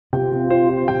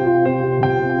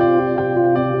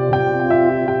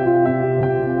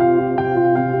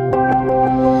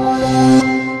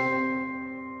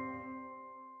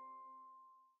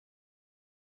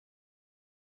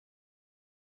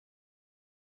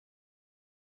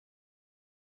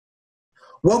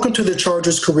Welcome to the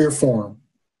Chargers Career Forum.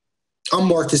 I'm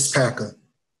Marcus Paca,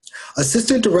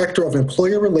 Assistant Director of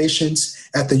Employer Relations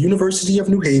at the University of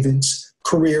New Haven's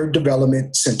Career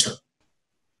Development Center.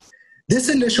 This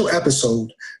initial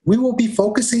episode, we will be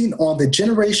focusing on the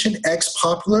Generation X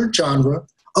popular genre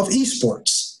of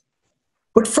esports.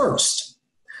 But first,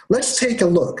 let's take a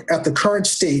look at the current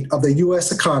state of the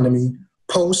U.S. economy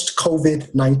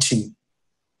post-COVID-19.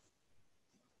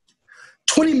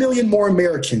 20 million more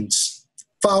Americans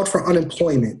filed for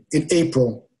unemployment in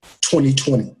April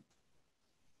 2020.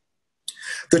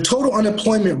 The total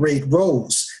unemployment rate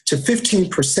rose to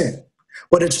 15%,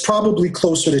 but it's probably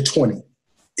closer to 20%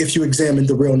 if you examine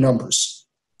the real numbers.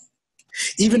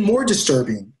 Even more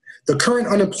disturbing, the current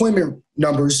unemployment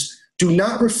numbers do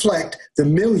not reflect the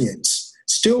millions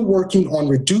still working on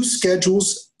reduced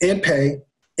schedules and pay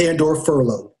and/or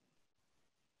furlough.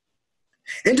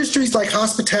 Industries like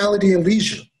hospitality and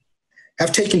leisure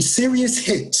have taken serious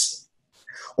hits,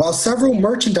 while several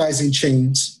merchandising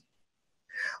chains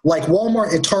like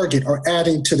Walmart and Target are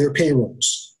adding to their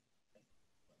payrolls.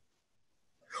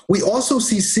 We also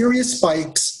see serious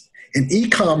spikes in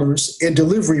e-commerce and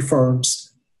delivery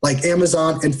firms like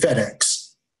Amazon and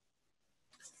FedEx.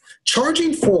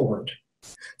 Charging forward,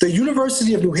 the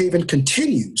University of New Haven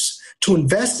continues to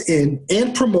invest in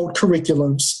and promote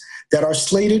curriculums that are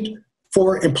slated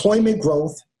for employment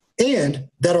growth and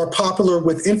that are popular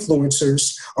with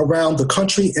influencers around the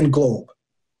country and globe.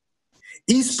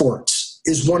 Esports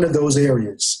is one of those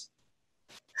areas.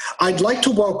 I'd like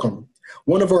to welcome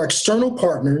one of our external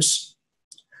partners,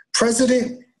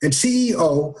 President and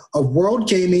CEO of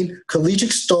WorldGaming Collegiate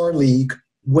StarLeague,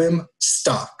 Wim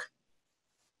Stock.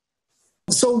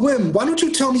 So Wim, why don't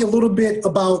you tell me a little bit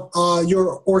about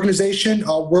your organization,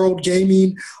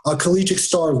 WorldGaming Collegiate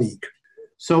StarLeague?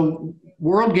 So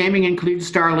WorldGaming and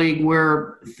Collegiate StarLeague,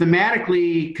 we're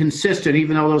thematically consistent,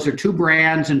 even though those are two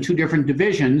brands and two different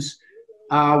divisions.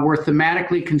 We're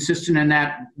thematically consistent in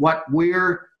that what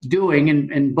we're doing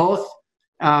in both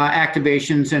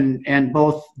activations and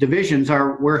both divisions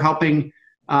we're helping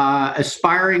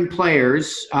aspiring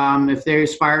players, if they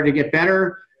aspire to get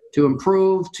better, to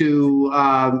improve, to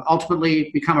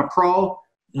ultimately become a pro.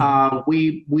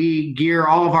 We gear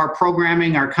all of our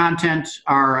programming, our content,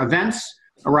 our events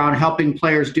around helping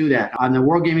players do that. On the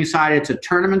WorldGaming side, it's a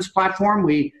tournaments platform.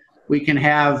 We can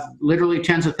have literally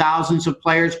tens of thousands of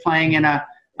players playing in a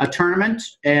tournament,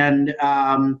 and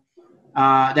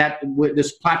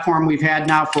this platform we've had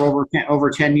now for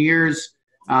over 10 years,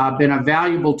 been a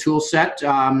valuable tool set,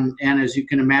 and as you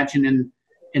can imagine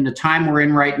in the time we're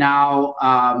in right now,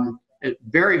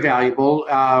 very valuable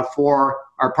for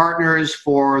our partners,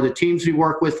 for the teams we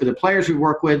work with, for the players we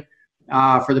work with,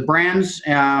 for the brands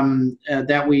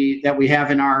that we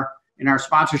have in our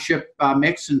sponsorship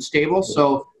mix and stable.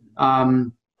 So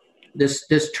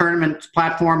this tournament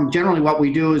platform, generally what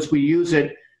we do is we use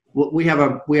it. We have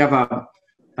a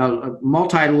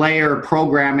multi-layer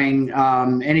programming.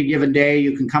 Any given day,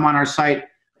 you can come on our site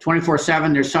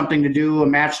 24/7. There's something to do, a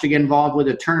match to get involved with,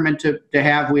 a tournament to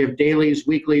have. We have dailies,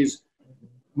 weeklies,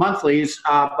 monthlies.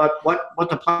 But what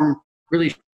the platform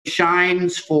really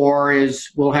shines for is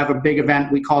we'll have a big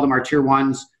event. We call them our tier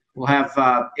ones. We'll have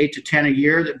 8 to 10 a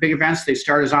year. The big events, they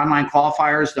start as online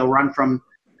qualifiers. They'll run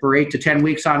for 8 to 10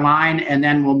 weeks online, and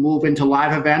then we'll move into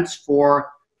live events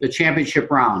for the championship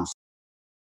rounds.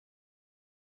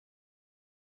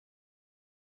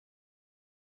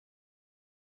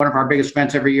 One of our biggest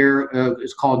events every year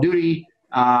is Call of Duty.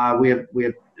 We have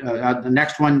the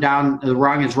next one down the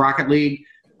rung is Rocket League,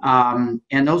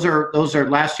 and those are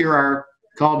last year our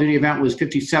Call of Duty event was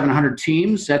 5,700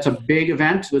 teams. That's a big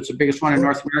event. It's the biggest one in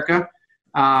North America.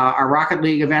 Our Rocket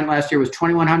League event last year was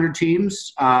 2,100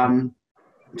 teams.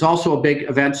 It's also a big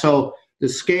event. So the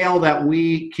scale that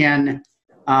we can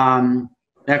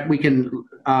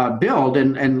build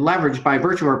and leverage by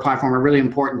virtue of our platform are really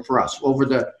important for us. Over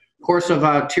the course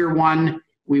of tier one,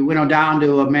 we winnow down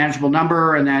to a manageable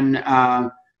number, and then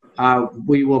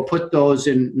we will put those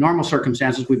in normal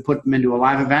circumstances. We put them into a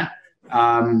live event,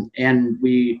 and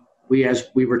we as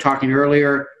we were talking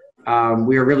earlier,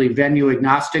 we are really venue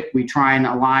agnostic. We try and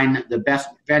align the best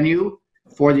venue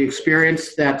for the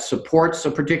experience that supports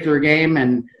a particular game,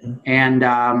 and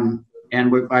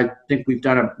I think we've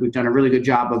done a really good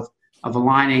job of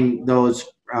aligning those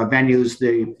venues,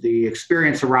 the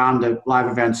experience around the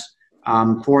live events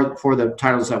for the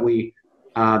titles that we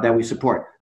support.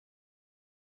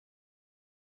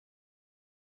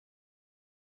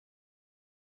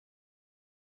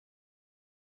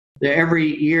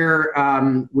 Every year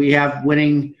we have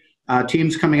winning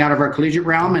teams coming out of our collegiate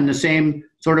realm, and the same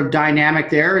sort of dynamic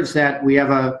there is that we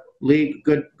have a league.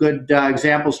 Good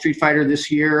example, Street Fighter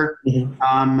this year.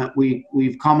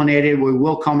 We've culminated. We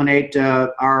will culminate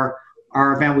our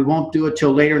event. We won't do it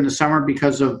till later in the summer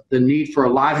because of the need for a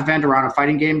live event around a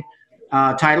fighting game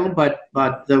title. But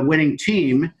the winning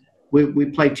team, we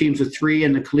play teams of 3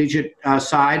 in the collegiate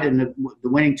side, and the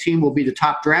winning team will be the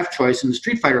top draft choice in the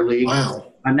Street Fighter League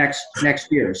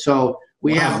next year. So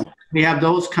we have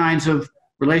those kinds of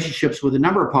relationships with a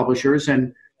number of publishers,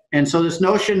 and so this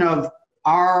notion of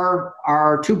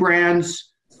our 2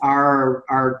 brands, our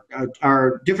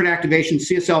different activations.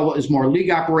 CSL is more league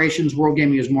operations.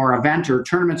 WorldGaming is more event or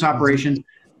tournaments operation.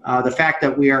 The fact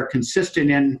that we are consistent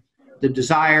in the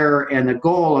desire and the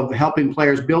goal of helping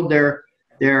players build their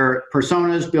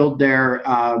personas, build their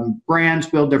brands,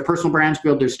 build their personal brands,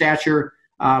 build their stature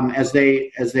as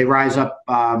they rise up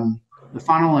the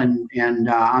funnel and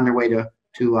on their way to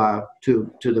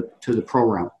the pro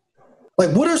realm.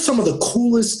 Like, what are some of the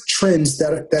coolest trends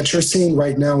that you're seeing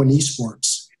right now in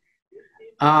esports?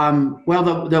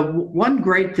 Well, the one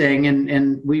great thing,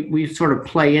 and we sort of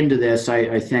play into this,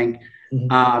 I think.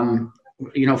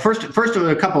 First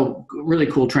a couple really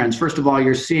cool trends. First of all,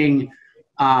 you're seeing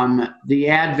the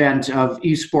advent of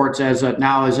esports as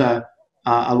a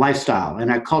lifestyle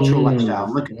and a cultural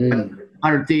lifestyle. Look at what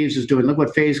 100 Thieves is doing. Look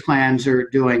what FaZe Clans are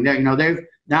doing. They've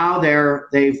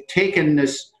taken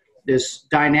this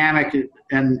dynamic,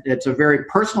 and it's a very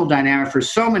personal dynamic for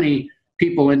so many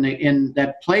people in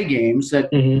that play games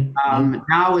that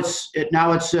now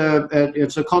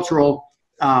it's a cultural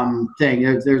thing.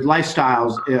 Their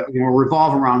lifestyles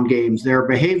revolve around games. Their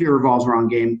behavior revolves around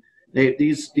game.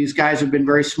 These guys have been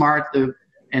very smart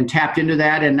and tapped into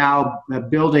that, and now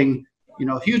building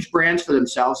huge brands for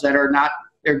themselves that are not.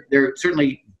 They're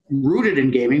certainly rooted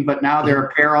in gaming, but now their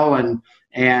apparel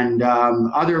and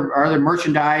other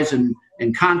merchandise and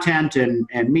content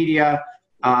and media.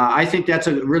 I think that's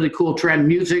a really cool trend.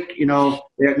 Music,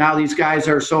 now these guys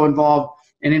are so involved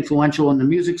and influential in the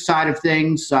music side of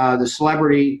things. The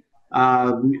celebrity,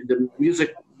 the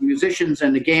musicians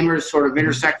and the gamers sort of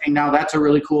intersecting now. That's a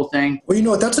really cool thing.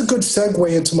 Well, that's a good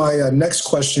segue into my next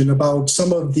question about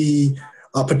some of the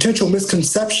potential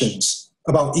misconceptions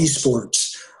about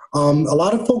esports. A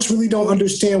lot of folks really don't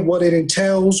understand what it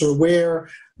entails or where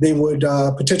they would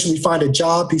potentially find a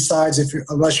job besides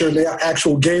unless you're an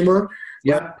actual gamer.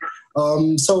 Yeah.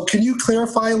 So can you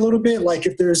clarify a little bit, like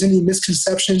if there's any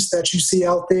misconceptions that you see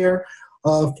out there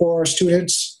for our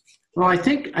students? Well, I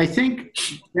think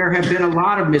there have been a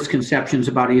lot of misconceptions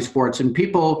about esports, and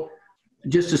people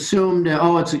just assumed,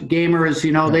 it's gamers.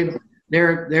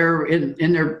 They're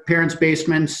in their parents'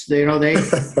 basements. They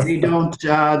don't.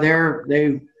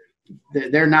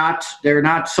 They're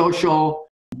not social.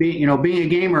 Being a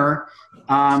gamer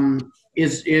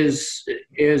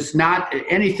is not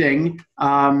anything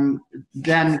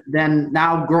than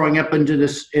now growing up into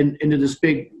this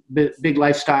big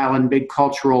lifestyle and big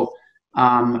cultural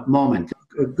moment.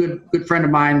 A good friend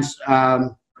of mine's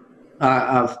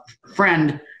a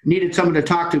friend needed someone to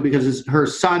talk to because her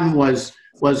son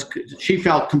she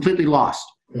felt completely lost.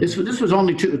 This was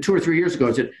only two or 3 years ago.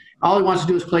 He said all he wants to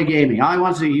do is play gaming. All he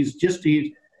wants to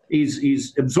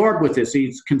he's absorbed with this.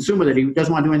 He's consumed with it. He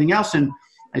doesn't want to do anything else. And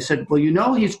I said, well,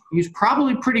 he's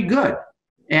probably pretty good.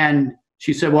 And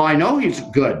she said, well, I know he's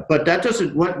good, but that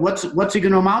doesn't. What's he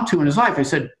going to amount to in his life? I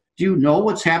said, do you know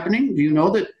what's happening? Do you know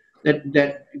that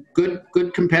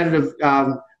good competitive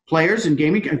players in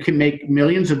gaming can make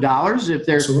millions of dollars if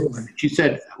they're? Absolutely. She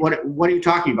said, what are you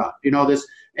talking about?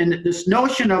 This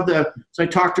notion of so I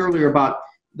talked earlier about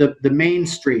the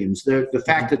mainstreams, the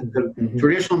fact that the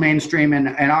traditional mainstream and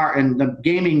the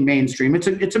gaming mainstream, it's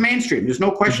a mainstream. There's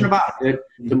no question about it.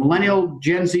 The millennial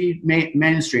Gen Z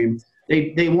mainstream,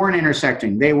 they weren't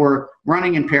intersecting. They were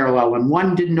running in parallel, and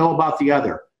one didn't know about the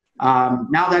other.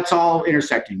 Now that's all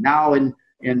intersecting. Now it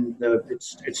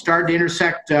started to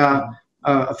intersect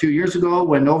a few years ago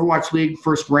when Overwatch League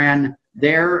first ran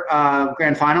their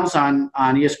grand finals on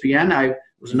ESPN. It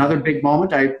was another big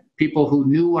moment. People who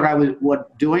knew what I was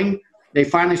doing, they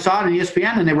finally saw it on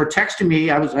ESPN, and they were texting me.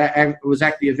 I was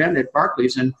at the event at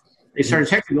Barclays, and they started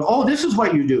texting me, "Oh, this is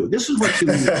what you do. This is what you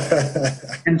do."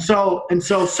 and so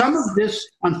some of this,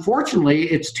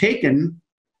 unfortunately, it's taken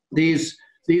these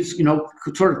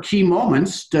sort of key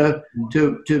moments to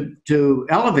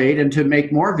elevate and to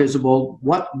make more visible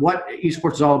what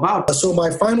esports is all about. So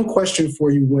my final question for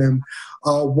you, Wim,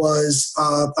 was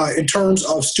in terms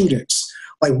of students.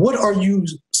 Like, what are you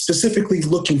specifically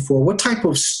looking for? What type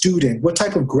of student, what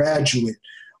type of graduate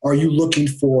are you looking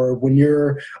for when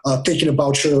you're thinking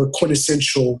about your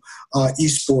quintessential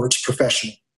esports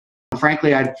professional?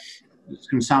 Frankly, it's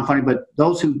going to sound funny, but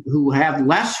those who have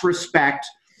less respect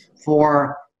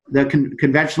for the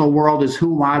conventional world is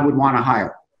whom I would want to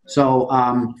hire. So,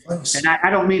 Nice. and I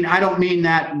don't mean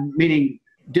that meaning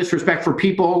disrespect for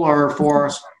people or for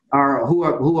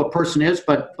who a person is,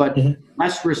 but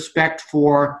less respect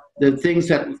for the things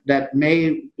that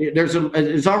may. There's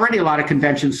already a lot of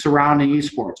conventions surrounding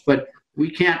esports, but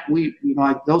we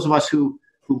like those of us who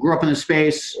grew up in the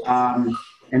space,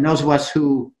 and those of us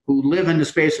who live in the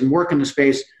space and work in the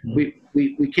space,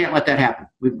 we can't let that happen.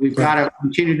 We've got to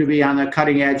continue to be on the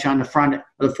cutting edge, on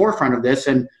the forefront of this,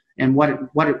 and what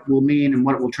it will mean and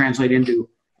what it will translate into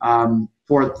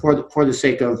for the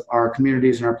sake of our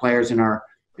communities and our players and our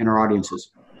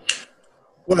audiences.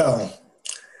 Well,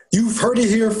 you've heard it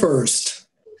here first.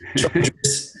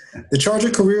 The Charger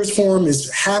Careers Forum is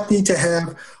happy to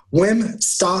have Wim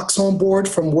Stocks on board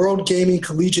from WorldGaming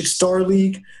Collegiate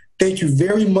StarLeague. Thank you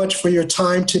very much for your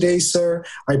time today, sir.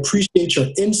 I appreciate your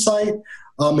insight.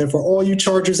 And for all you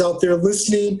Chargers out there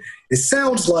listening, it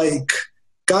sounds like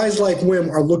guys like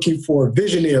Wim are looking for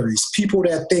visionaries, people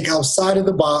that think outside of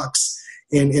the box,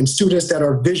 and students that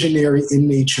are visionary in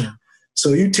nature.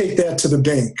 So you take that to the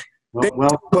bank.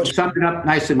 Well, summed it up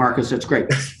nicely, Marcus. That's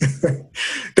great.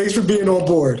 Thanks for being on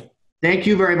board. Thank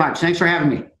you very much. Thanks for having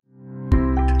me.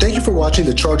 Thank you for watching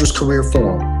the Chargers Career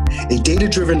Forum, a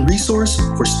data-driven resource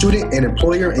for student and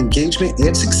employer engagement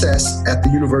and success at the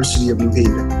University of New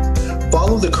Haven.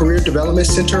 Follow the Career Development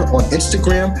Center on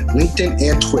Instagram, LinkedIn,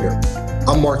 and Twitter.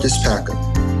 I'm Marcus Paca.